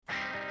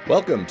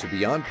Welcome to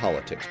Beyond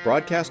Politics,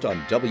 broadcast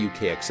on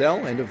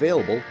WKXL and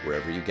available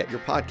wherever you get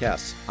your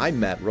podcasts. I'm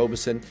Matt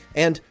Robeson,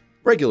 and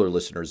regular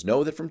listeners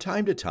know that from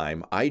time to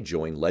time I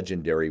join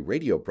legendary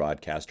radio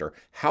broadcaster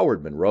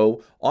Howard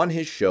Monroe on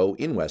his show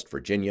in West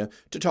Virginia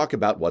to talk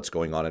about what's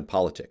going on in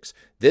politics.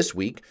 This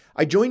week,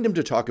 I joined him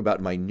to talk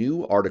about my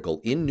new article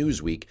in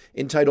Newsweek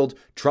entitled,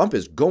 "Trump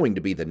is going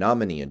to be the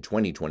nominee in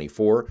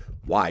 2024.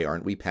 Why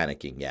aren't we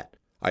panicking yet?"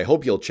 I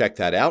hope you'll check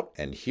that out,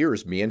 and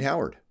here's me and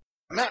Howard.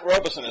 Matt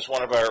Robeson is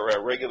one of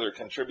our regular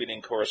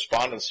contributing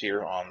correspondents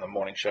here on the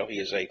morning show. He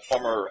is a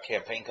former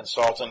campaign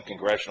consultant,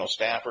 congressional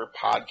staffer,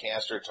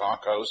 podcaster,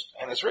 talk host,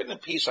 and has written a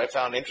piece I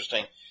found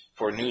interesting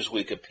for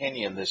Newsweek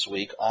Opinion this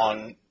week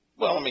on,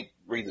 well, let me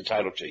read the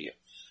title to you.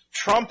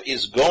 Trump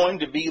is going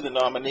to be the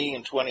nominee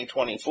in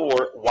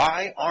 2024.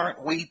 Why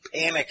aren't we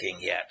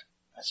panicking yet?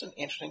 That's an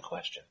interesting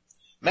question.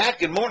 Matt,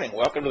 good morning.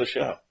 Welcome to the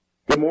show.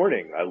 Good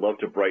morning. I love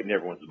to brighten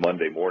everyone's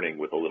Monday morning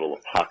with a little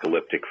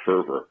apocalyptic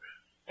fervor.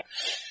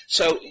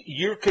 So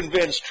you're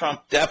convinced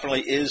Trump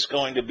definitely is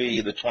going to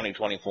be the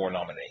 2024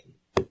 nominee?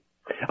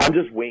 I'm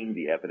just weighing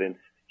the evidence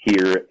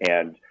here,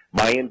 and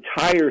my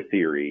entire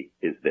theory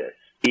is this.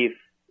 If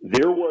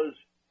there was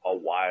a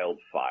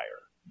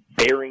wildfire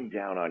bearing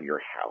down on your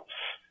house,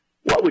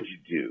 what would you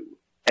do?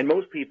 And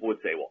most people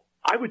would say, well,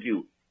 I would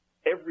do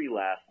every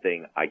last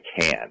thing I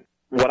can.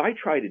 What I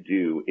try to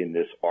do in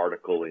this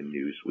article in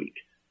Newsweek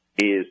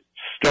is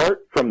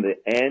start from the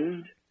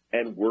end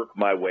and work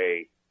my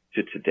way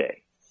to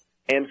today.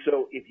 And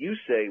so if you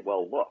say,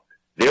 well, look,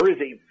 there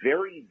is a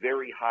very,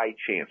 very high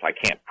chance, I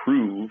can't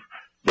prove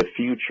the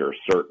future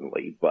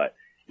certainly, but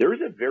there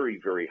is a very,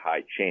 very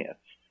high chance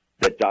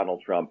that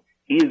Donald Trump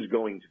is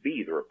going to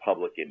be the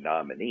Republican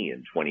nominee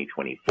in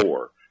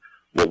 2024.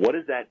 Well, what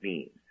does that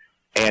mean?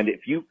 And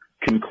if you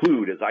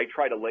conclude, as I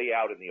try to lay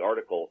out in the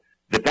article,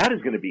 that that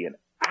is going to be an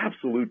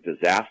absolute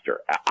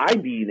disaster, I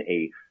mean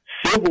a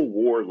Civil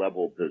War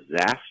level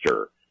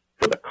disaster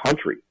for the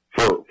country,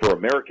 for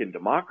American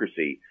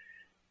democracy,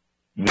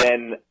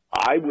 then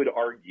I would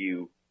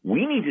argue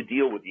we need to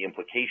deal with the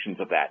implications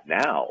of that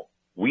now.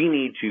 We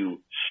need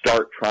to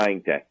start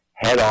trying to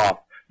head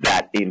off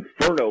that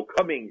inferno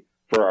coming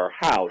for our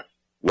house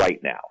right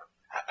now.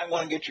 I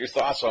want to get your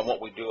thoughts on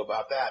what we do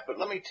about that, but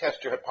let me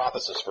test your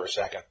hypothesis for a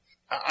second.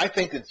 I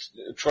think that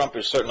Trump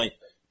is certainly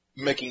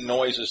making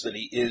noises that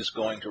he is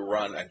going to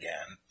run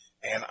again,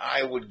 and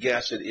I would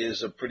guess it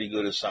is a pretty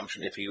good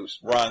assumption if he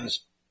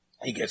runs,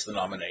 he gets the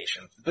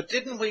nomination. But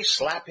didn't we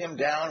slap him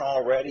down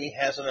already?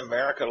 Hasn't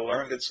America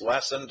learned its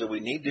lesson? Do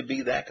we need to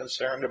be that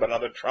concerned about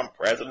another Trump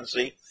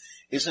presidency?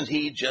 Isn't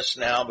he just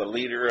now the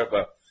leader of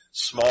a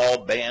small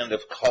band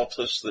of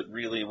cultists that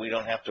really we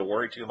don't have to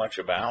worry too much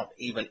about,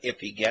 even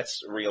if he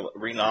gets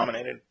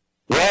renominated?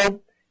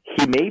 Well,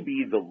 he may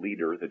be the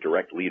leader, the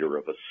direct leader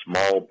of a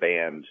small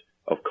band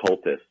of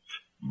cultists,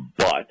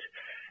 but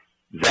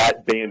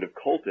that band of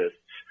cultists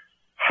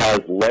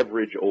has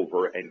leverage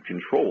over and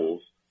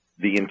controls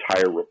the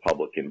entire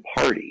Republican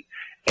Party.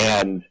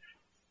 And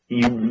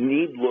you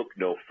need look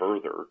no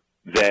further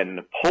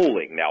than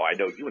polling. Now, I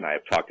know you and I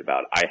have talked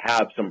about, I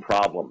have some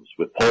problems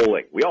with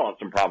polling. We all have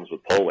some problems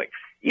with polling.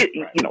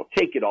 You know,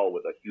 take it all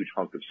with a huge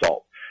hunk of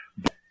salt.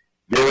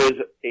 There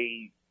is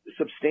a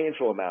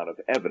substantial amount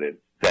of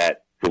evidence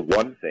that, for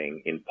one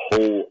thing, in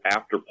poll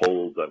after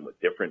poll done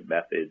with different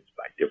methods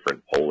by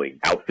different polling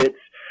outfits,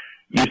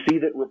 you see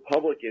that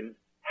Republicans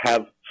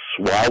have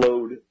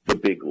swallowed the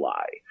big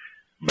lie.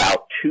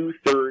 About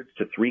 2/3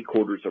 to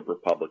 3/4 of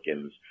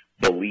Republicans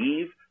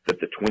believe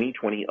that the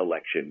 2020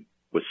 election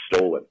was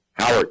stolen.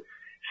 Howard,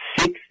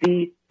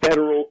 60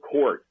 federal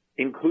courts,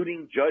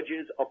 including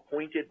judges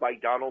appointed by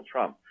Donald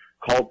Trump,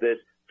 called this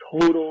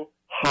total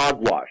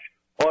hogwash,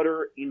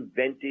 utter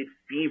invented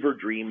fever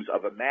dreams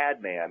of a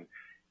madman,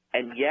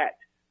 and yet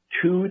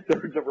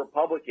 2/3 of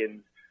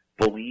Republicans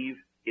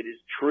believe it is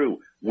true.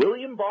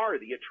 William Barr,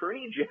 the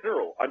Attorney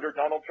General under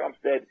Donald Trump,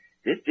 said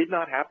this did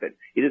not happen.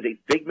 It is a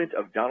figment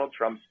of Donald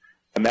Trump's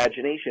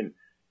imagination.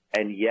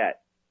 And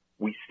yet,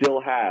 we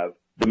still have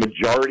the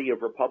majority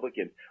of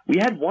Republicans. We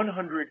had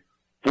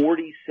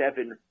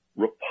 147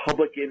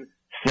 Republican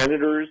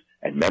senators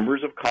and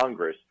members of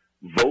Congress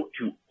vote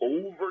to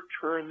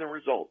overturn the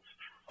results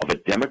of a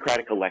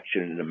Democratic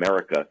election in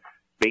America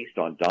based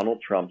on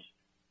Donald Trump's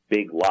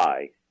big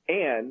lie.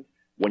 And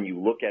when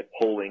you look at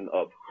polling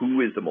of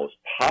who is the most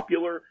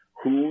popular,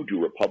 who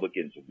do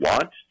Republicans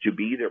want to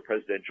be their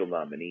presidential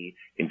nominee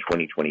in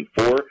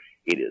 2024,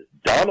 it is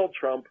Donald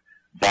Trump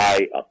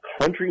by a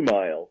country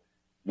mile,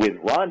 with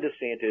Ron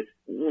DeSantis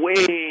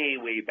way,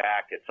 way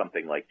back at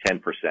something like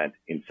 10%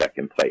 in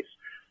second place.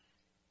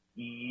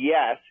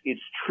 Yes,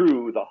 it's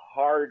true, the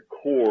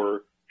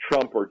hardcore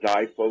Trump or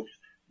die folks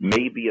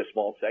may be a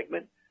small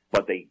segment,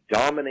 but they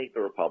dominate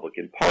the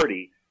Republican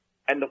Party.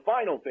 And the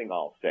final thing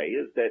I'll say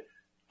is that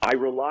I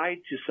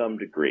relied to some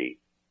degree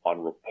on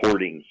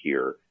reporting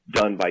here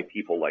done by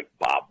people like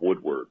Bob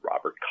Woodward,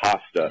 Robert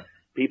Costa,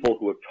 people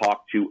who have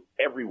talked to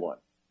everyone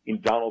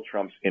in Donald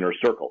Trump's inner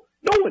circle.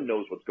 No one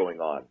knows what's going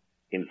on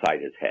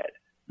inside his head.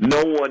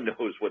 No one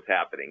knows what's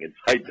happening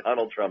inside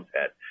Donald Trump's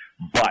head.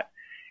 But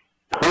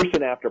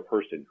person after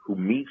person who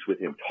meets with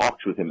him,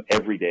 talks with him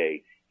every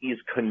day, is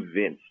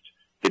convinced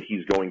that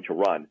he's going to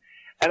run.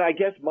 And I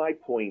guess my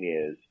point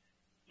is,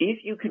 if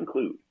you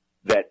conclude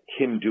that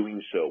him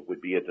doing so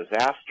would be a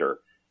disaster,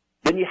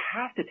 then you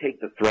have to take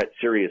the threat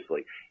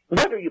seriously.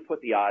 Whether you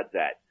put the odds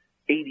at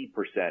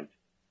 80%,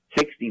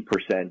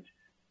 60%,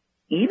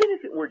 even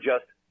if it were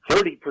just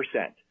 30%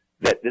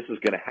 that this is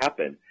going to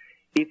happen,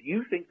 if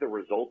you think the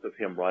result of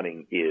him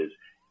running is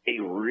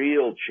a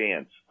real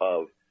chance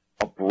of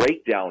a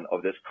breakdown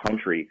of this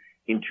country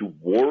into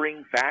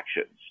warring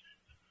factions,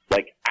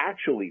 like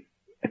actually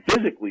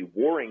physically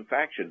warring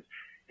factions,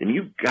 then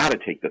you've got to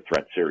take the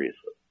threat seriously.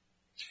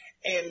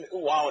 And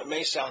while it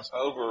may sound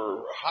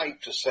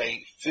overhyped to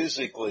say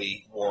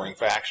physically warring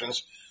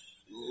factions,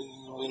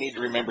 we need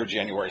to remember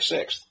January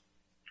 6th.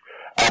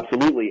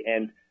 Absolutely.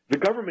 And the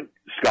government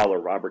scholar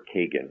Robert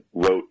Kagan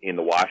wrote in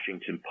the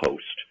Washington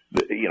Post,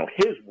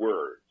 his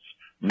words,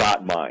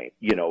 not mine,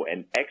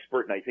 an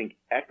expert, and I think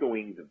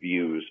echoing the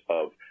views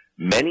of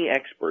many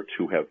experts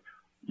who have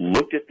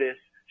looked at this,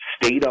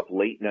 stayed up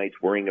late nights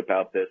worrying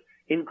about this,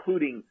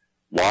 including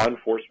law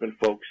enforcement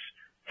folks,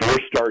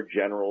 four-star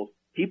generals,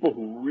 people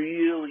who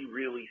really,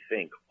 really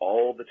think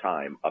all the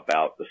time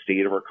about the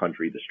state of our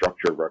country, the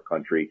structure of our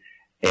country,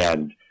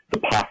 and the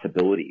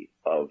possibility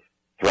of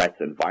threats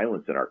and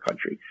violence in our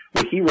country.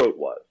 What he wrote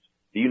was,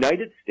 the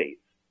United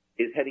States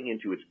is heading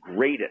into its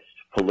greatest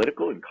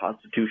political and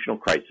constitutional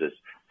crisis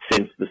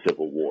since the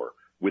Civil War,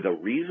 with a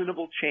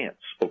reasonable chance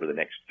over the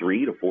next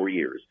 3 to 4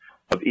 years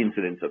of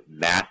incidents of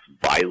mass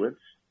violence,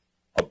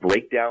 a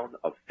breakdown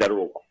of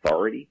federal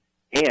authority,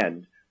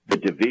 and the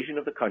division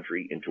of the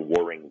country into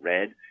warring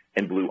red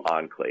and blue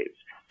enclaves.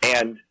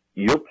 And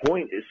your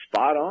point is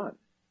spot on.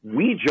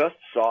 We just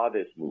saw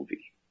this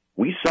movie.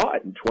 We saw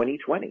it in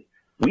 2020.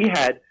 We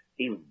had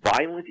a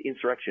violent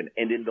insurrection,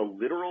 and in the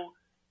literal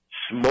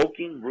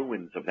smoking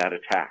ruins of that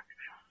attack,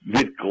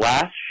 with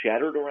glass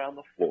shattered around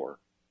the floor,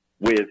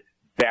 with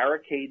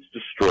barricades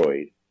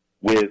destroyed,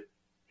 with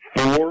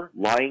 4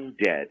 lying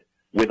dead,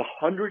 with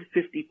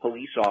 150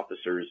 police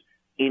officers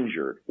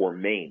injured or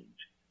maimed,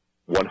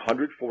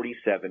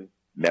 147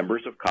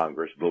 members of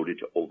Congress voted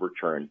to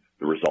overturn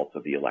the results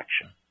of the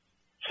election.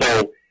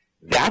 So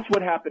that's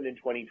what happened in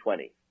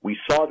 2020. We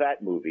saw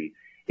that movie.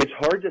 It's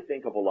hard to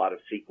think of a lot of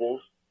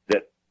sequels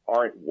that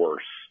aren't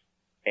worse.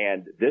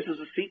 And this is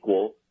a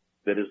sequel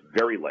that is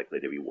very likely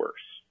to be worse.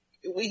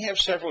 We have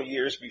several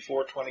years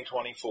before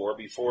 2024,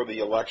 before the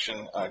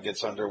election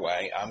gets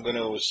underway. I'm going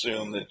to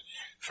assume that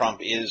Trump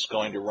is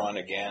going to run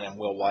again and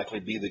will likely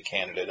be the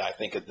candidate. I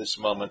think at this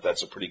moment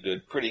that's a pretty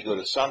good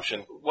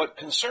assumption. What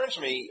concerns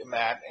me,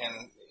 Matt,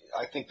 and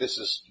I think this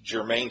is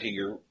germane to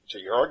your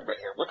argument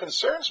here, what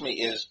concerns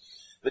me is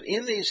that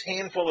in these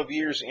handful of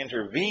years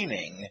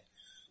intervening,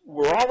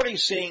 we're already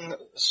seeing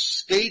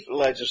state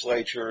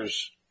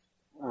legislatures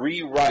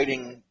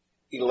rewriting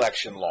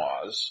election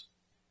laws.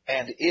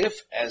 And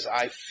if, as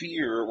I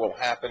fear will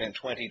happen in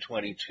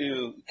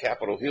 2022,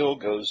 Capitol Hill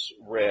goes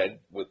red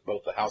with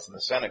both the House and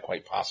the Senate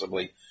quite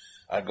possibly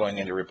going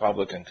into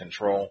Republican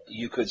control,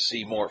 you could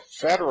see more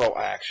federal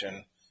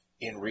action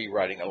in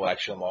rewriting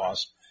election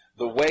laws.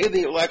 The way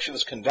the election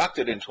is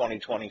conducted in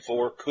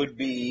 2024 could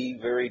be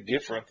very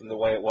different than the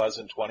way it was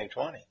in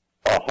 2020.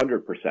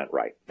 100%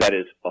 right. That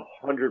is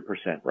 100%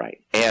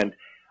 right. And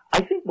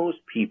I think most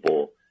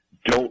people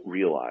don't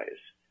realize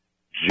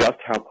just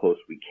how close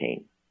we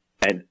came.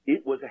 And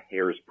it was a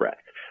hair's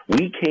breadth.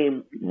 We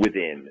came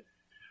within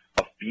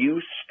a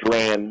few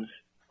strands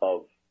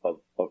of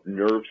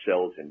nerve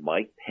cells in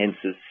Mike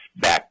Pence's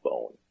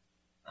backbone,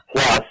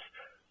 plus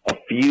a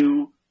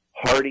few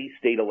hardy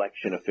state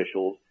election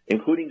officials,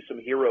 including some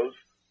heroes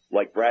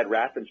like Brad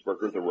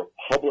Raffensperger, the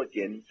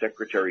Republican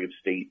Secretary of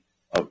State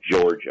of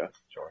Georgia.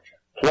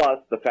 Plus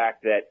the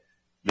fact that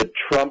the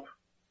Trump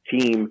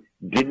team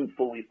didn't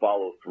fully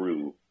follow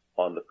through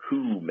on the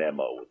coup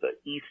memo, the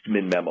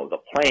Eastman memo, the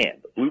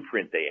plan, the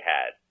blueprint they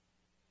had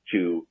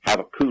to have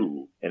a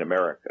coup in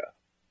America.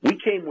 We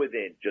came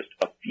within just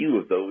a few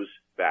of those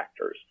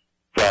factors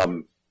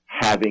from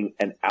having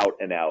an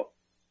out-and-out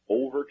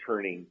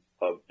overturning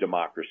of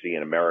democracy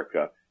in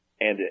America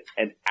and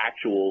an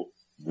actual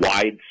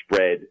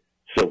widespread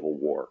civil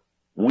war.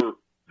 We're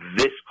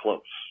this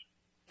close.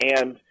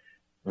 And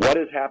what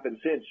has happened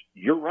since?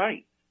 You're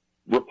right.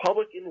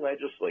 Republican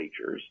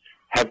legislatures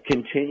have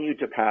continued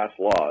to pass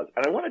laws.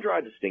 And I want to draw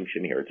a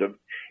distinction here.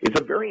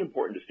 It's a very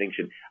important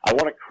distinction. I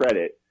want to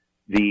credit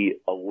the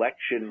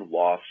election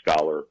law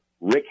scholar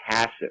Rick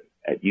Hassin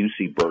at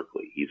UC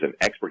Berkeley. He's an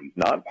expert. He's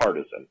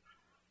nonpartisan.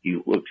 He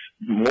looks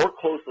more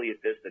closely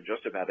at this than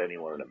just about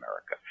anyone in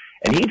America.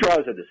 And he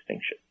draws a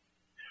distinction.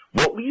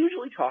 What we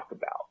usually talk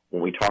about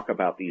when we talk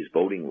about these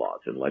voting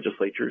laws in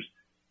legislatures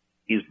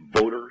is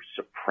voter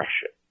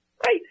suppression,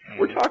 right? Mm-hmm.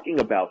 We're talking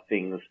about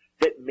things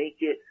that make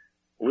it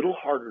a little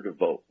harder to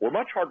vote, or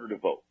much harder to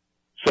vote.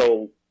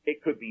 So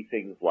it could be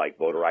things like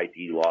voter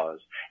ID laws.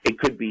 It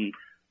could be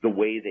the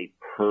way they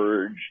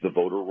purge the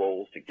voter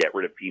rolls to get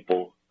rid of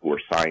people who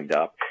are signed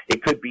up.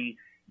 It could be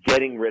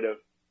getting rid of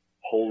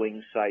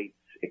polling sites.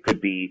 It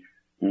could be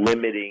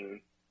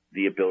limiting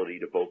the ability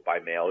to vote by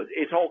mail.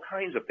 It's all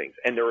kinds of things.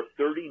 And there are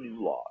 30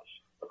 new laws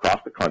across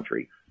the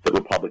country that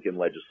Republican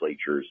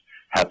legislatures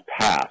have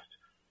passed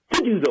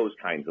to do those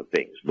kinds of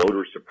things,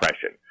 voter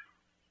suppression.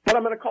 But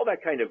I'm going to call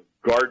that kind of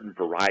garden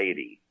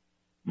variety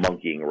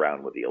monkeying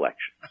around with the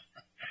election.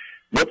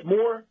 What's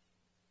more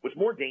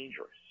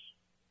dangerous,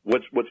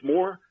 what's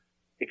more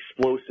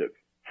explosive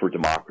for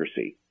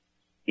democracy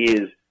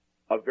is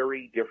a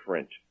very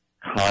different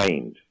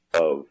kind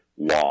of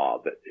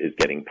law that is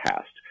getting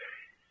passed.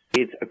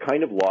 It's a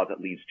kind of law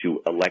that leads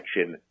to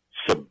election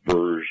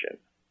subversion.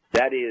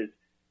 That is,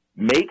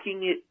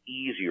 making it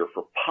easier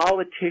for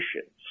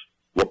politicians,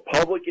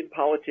 Republican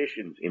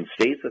politicians in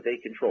states that they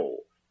control,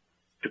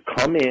 to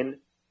come in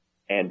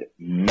and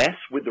mess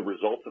with the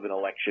results of an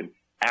election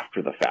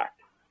after the fact,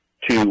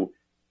 to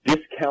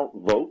discount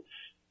votes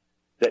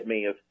that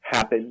may have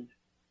happened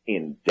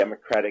in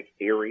Democratic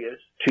areas,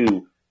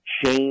 to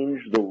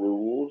change the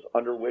rules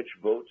under which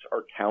votes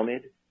are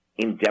counted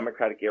in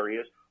Democratic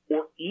areas,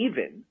 or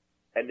even,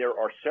 and there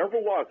are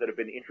several laws that have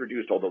been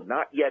introduced, although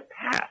not yet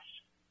passed,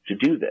 to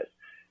do this,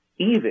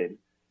 even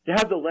to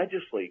have the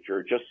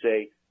legislature just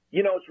say,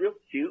 you know, it's real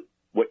cute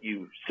what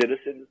you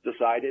citizens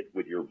decided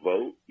with your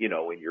vote, you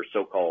know, in your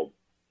so-called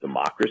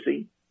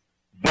democracy,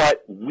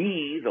 but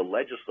we, the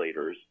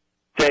legislators,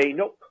 say,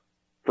 nope,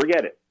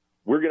 forget it.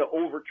 We're going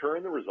to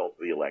overturn the results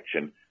of the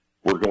election.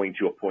 We're going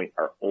to appoint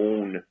our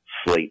own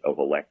slate of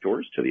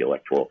electors to the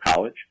Electoral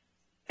College,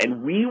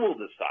 and we will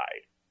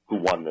decide who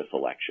won this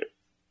election.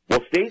 Well,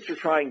 states are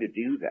trying to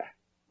do that.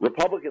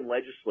 Republican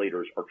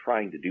legislators are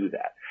trying to do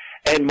that.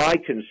 And my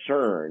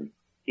concern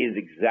is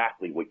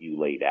exactly what you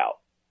laid out.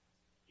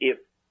 If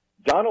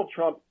Donald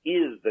Trump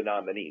is the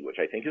nominee, which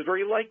I think is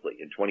very likely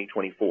in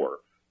 2024,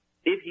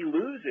 if he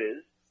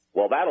loses,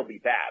 well, that'll be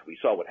bad. We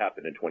saw what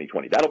happened in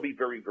 2020. That'll be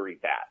very, very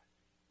bad.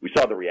 We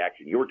saw the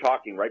reaction. You were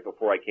talking right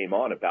before I came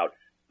on about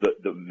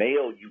the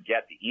mail you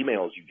get, the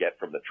emails you get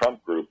from the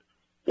Trump group.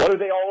 What are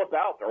they all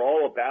about? They're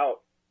all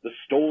about the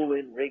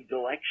stolen, rigged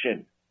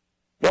election.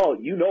 Well,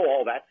 you know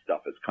all that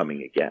stuff is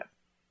coming again.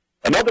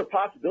 Another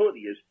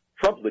possibility is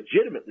Trump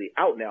legitimately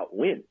out and out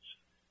wins.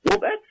 Well,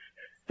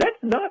 that's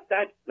not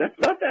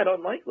that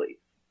unlikely.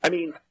 I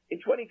mean, in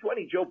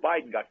 2020, Joe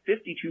Biden got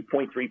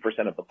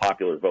 52.3% of the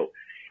popular vote.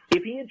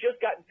 If he had just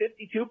gotten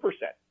 52%,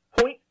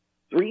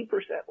 0.3%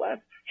 less,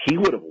 he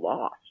would have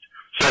lost.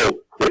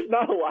 So there's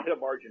not a lot of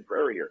margin for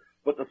error here.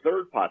 But the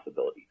third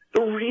possibility,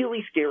 the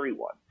really scary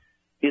one,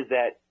 is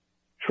that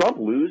Trump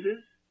loses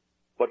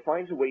but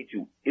finds a way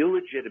to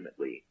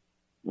illegitimately,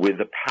 with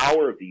the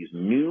power of these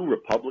new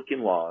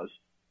Republican laws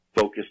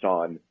focused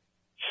on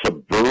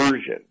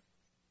subversion,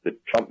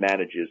 that Trump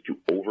manages to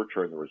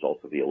overturn the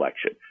results of the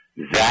election.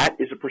 That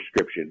is a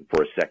prescription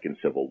for a second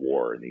civil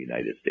war in the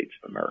United States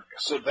of America.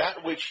 So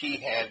that which he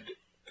had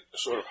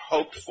sort of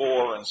hoped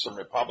for and some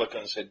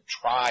Republicans had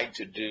tried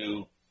to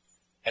do,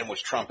 and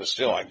which Trump is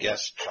still, I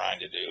guess, trying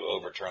to do,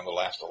 overturn the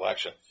last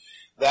election,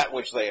 that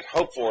which they had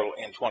hoped for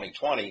in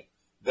 2020,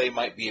 they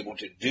might be able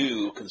to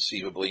do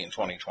conceivably in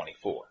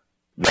 2024.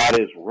 That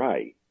is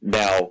right.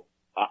 Now,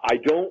 I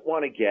don't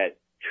want to get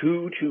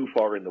too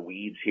far in the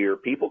weeds here.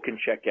 People can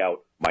check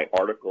out my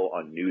article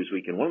on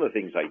Newsweek, and one of the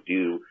things I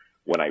do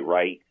when I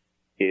write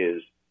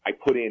is I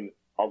put in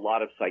a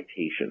lot of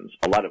citations,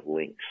 a lot of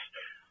links.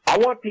 I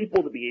want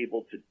people to be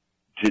able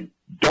to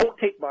don't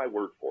take my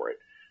word for it.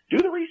 Do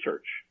the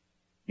research.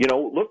 You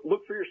know,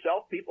 look for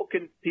yourself. People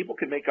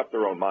can make up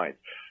their own minds.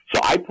 So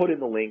I put in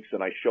the links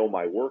and I show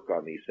my work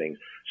on these things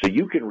so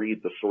you can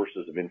read the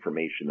sources of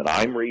information that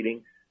I'm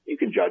reading. You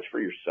can judge for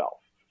yourself.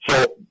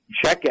 So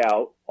check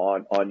out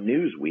on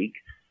Newsweek,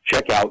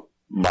 check out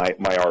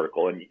my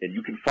article, and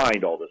you can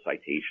find all the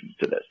citations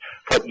to this.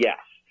 But yes,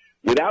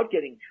 without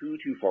getting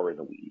too far in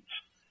the weeds,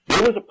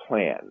 there was a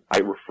plan. I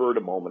referred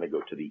a moment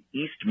ago to the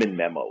Eastman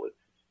memo.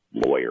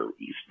 It's lawyer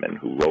Eastman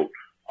who wrote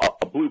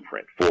a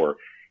blueprint for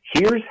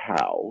here's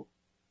how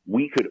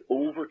we could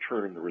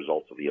overturn the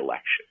results of the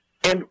election.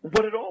 And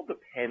what it all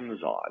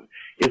depends on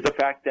is the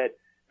fact that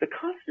the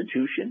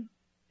Constitution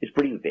is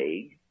pretty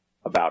vague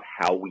about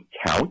how we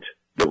count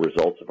the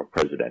results of a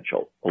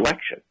presidential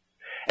election.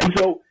 And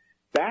so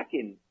back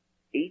in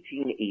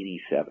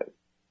 1887,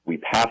 we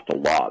passed a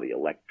law, the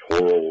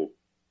Electoral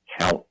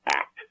Count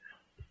Act,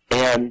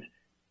 and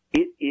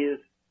it is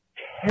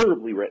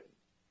terribly written.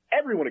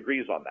 Everyone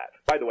agrees on that.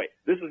 By the way,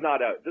 this is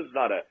not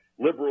a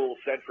liberal,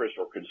 centrist,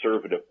 or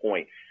conservative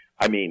point.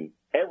 I mean,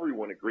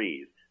 everyone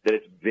agrees that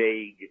it's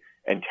vague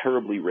and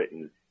terribly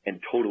written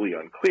and totally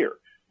unclear.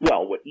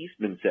 Well, what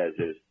Eastman says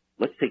is,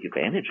 let's take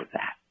advantage of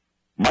that.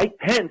 Mike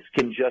Pence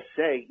can just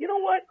say, you know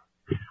what?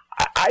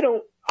 I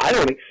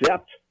don't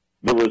accept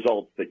the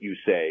results that you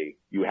say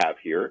you have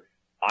here.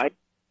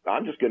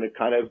 I'm just going to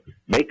kind of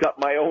make up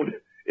my own.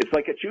 It's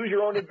like a choose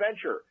your own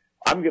adventure.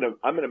 I'm going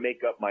to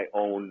make up my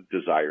own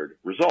desired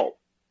result.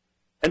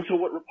 And so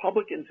what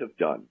Republicans have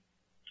done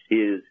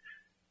is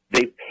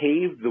they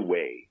paved the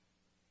way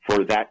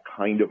for that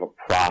kind of a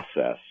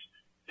process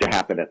to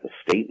happen at the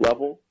state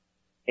level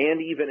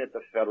and even at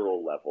the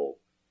federal level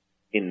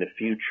in the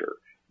future.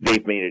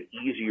 They've made it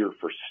easier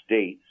for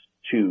states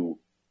to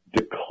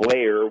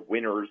declare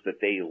winners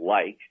that they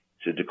like,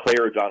 to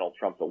declare Donald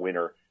Trump the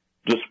winner,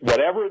 just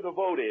whatever the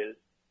vote is,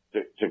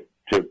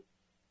 to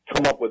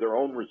come up with their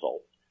own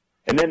results.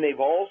 And then they've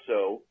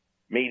also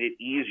made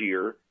it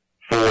easier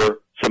for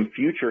some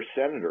future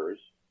senators,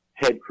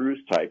 Ted Cruz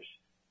types,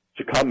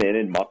 to come in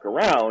and muck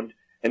around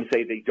and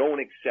say they don't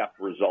accept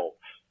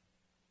results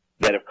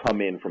that have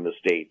come in from the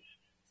states,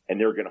 and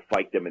they're going to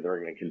fight them and they're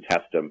going to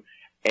contest them.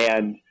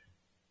 And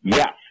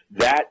yes,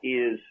 that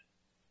is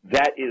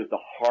the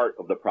heart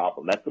of the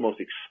problem. That's the most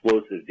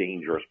explosive,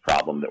 dangerous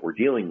problem that we're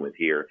dealing with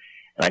here.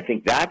 And I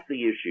think that's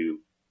the issue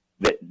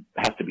that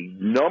has to be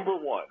number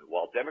one.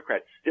 While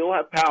Democrats still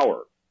have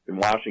power in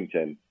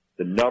Washington,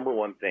 the number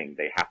one thing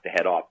they have to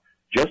head off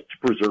just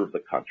to preserve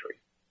the country.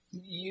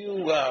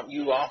 You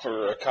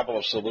offer a couple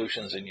of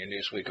solutions in your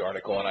Newsweek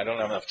article, and I don't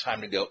have enough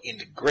time to go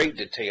into great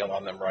detail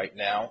on them right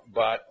now,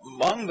 but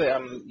among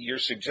them, you're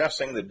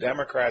suggesting that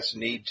Democrats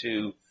need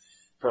to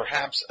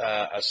perhaps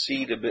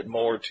accede a bit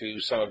more to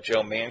some of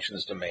Joe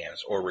Manchin's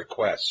demands or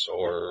requests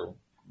or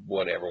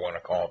whatever you want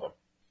to call them.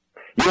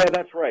 Yeah,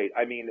 that's right.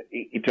 I mean,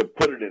 to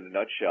put it in a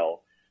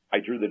nutshell, I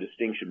drew the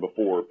distinction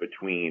before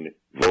between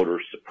voter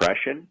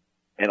suppression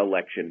and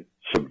election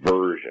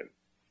subversion.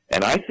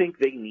 And I think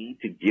they need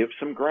to give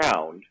some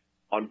ground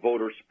on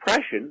voter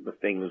suppression, the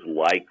things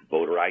like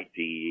voter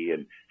ID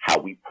and how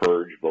we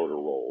purge voter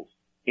rolls,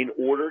 in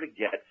order to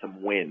get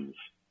some wins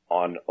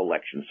on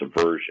election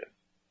subversion.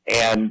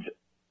 And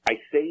I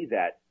say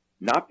that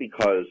not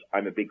because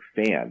I'm a big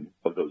fan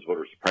of those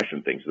voter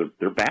suppression things.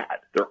 They're bad.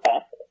 They're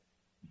awful.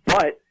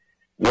 But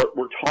what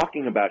we're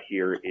talking about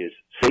here is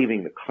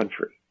saving the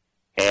country.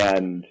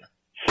 And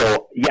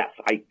so, yes,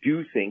 I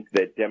do think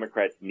that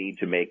Democrats need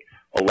to make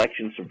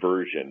election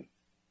subversion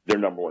their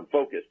number one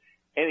focus.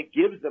 And it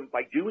gives them,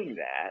 by doing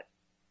that,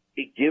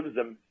 it gives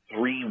them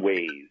three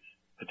ways,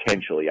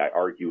 potentially, I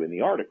argue in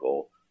the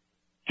article,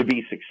 to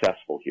be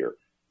successful here.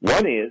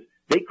 One is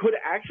they could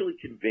actually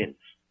convince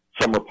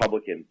some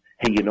Republicans,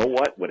 hey, you know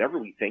what? Whatever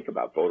we think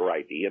about voter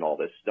ID and all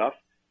this stuff,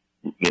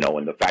 you know,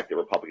 and the fact that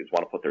Republicans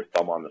want to put their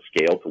thumb on the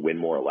scale to win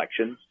more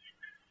elections,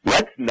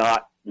 let's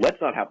not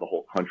have the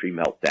whole country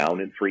melt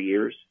down in 3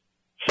 years.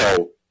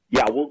 So,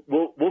 yeah,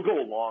 we'll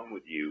go along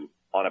with you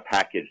on a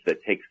package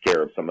that takes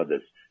care of some of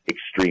this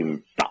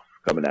extreme stuff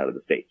coming out of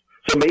the states.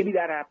 So maybe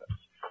that happens.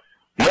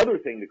 The other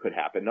thing that could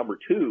happen, number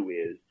two,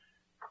 is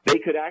they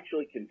could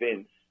actually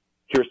convince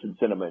Kyrsten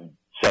Sinema and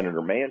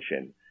Senator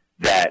Manchin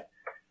that,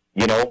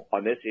 you know,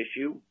 on this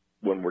issue,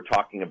 when we're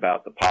talking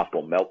about the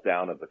possible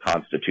meltdown of the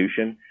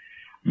Constitution,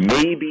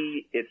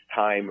 maybe it's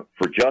time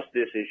for just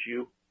this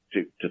issue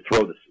to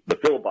throw the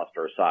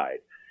filibuster aside.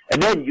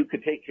 And then you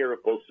could take care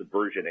of both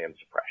subversion and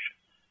suppression.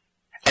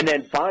 And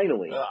then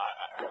finally...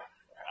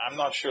 I'm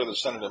not sure that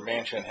Senator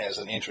Manchin has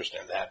an interest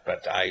in that,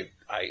 but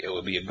it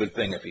would be a good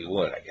thing if he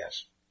would, I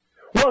guess.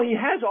 Well, he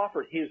has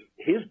offered his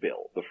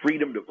bill, the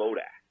Freedom to Vote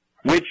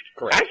Act, which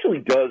actually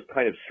does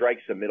kind of strike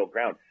some middle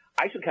ground.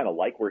 I actually kind of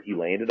like where he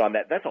landed on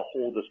that. That's a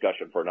whole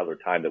discussion for another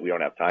time that we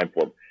don't have time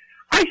for.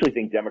 I actually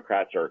think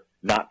Democrats are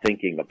not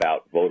thinking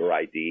about voter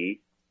ID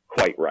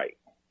quite right.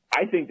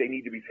 I think they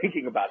need to be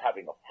thinking about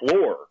having a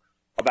floor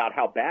about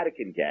how bad it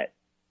can get,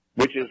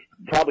 which is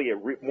probably a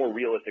more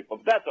realistic, but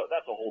that's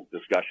a whole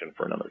discussion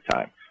for another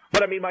time.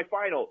 But I mean, my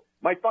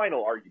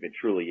final argument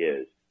truly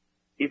is,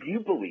 if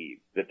you believe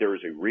that there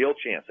is a real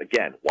chance,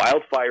 again,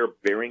 wildfire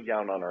bearing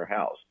down on our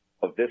house,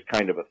 of this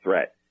kind of a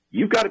threat,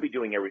 you've got to be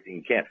doing everything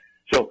you can.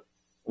 So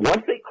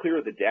once they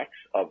clear the decks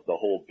of the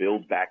whole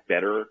Build Back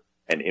Better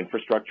and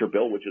infrastructure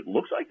bill, which it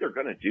looks like they're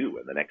going to do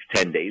in the next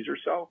 10 days or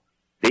so,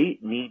 they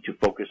need to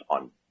focus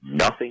on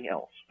nothing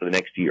else for the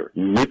next year.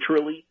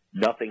 Literally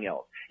nothing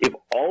else. If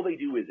all they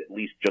do is at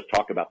least just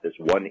talk about this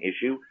one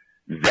issue,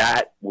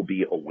 that will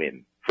be a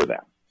win for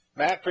them.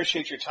 Matt,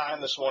 appreciate your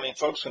time this morning.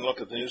 Folks can look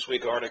at the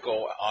Newsweek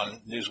article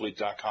on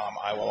Newsweek.com.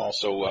 I will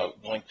also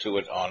link to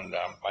it on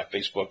my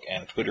Facebook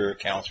and Twitter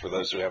accounts for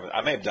those who haven't.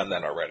 I may have done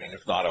that already, and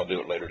if not, I'll do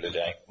it later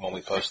today when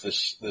we post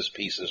this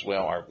piece as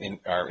well,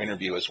 our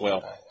interview as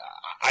well.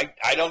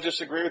 I don't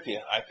disagree with you.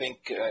 I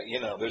think,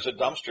 there's a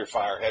dumpster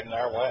fire heading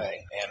our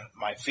way, and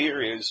my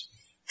fear is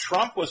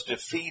Trump was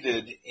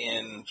defeated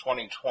in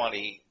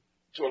 2020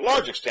 to a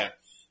large extent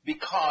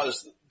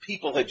because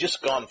people had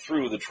just gone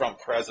through the Trump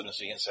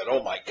presidency and said,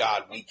 oh, my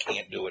God, we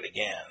can't do it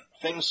again.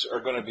 Things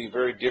are going to be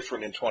very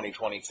different in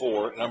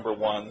 2024. Number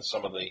one,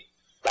 some of the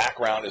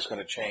background is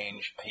going to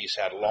change. He's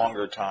had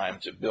longer time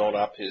to build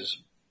up his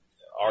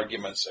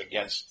arguments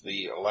against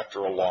the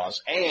electoral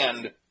laws,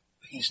 and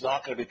he's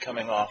not going to be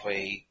coming off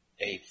a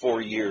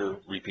 4-year,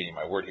 repeating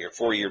my word here,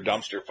 4-year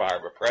dumpster fire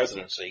of a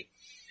presidency.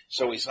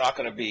 So he's not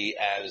going to be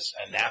as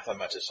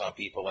anathema to some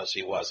people as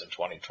he was in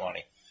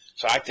 2020.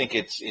 So I think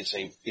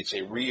it's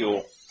a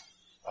real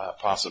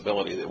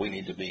possibility that we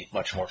need to be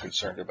much more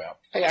concerned about.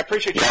 Hey, I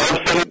appreciate you.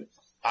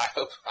 I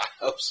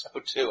hope so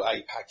too.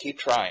 I keep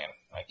trying.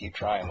 I keep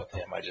trying with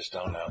him. I just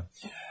don't know.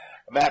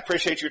 Matt,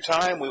 appreciate your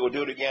time. We will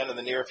do it again in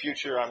the near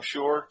future, I'm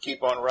sure.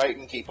 Keep on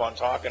writing, keep on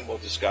talking. We'll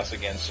discuss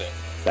again soon.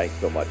 Thanks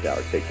so much,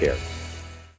 Howard. Take care.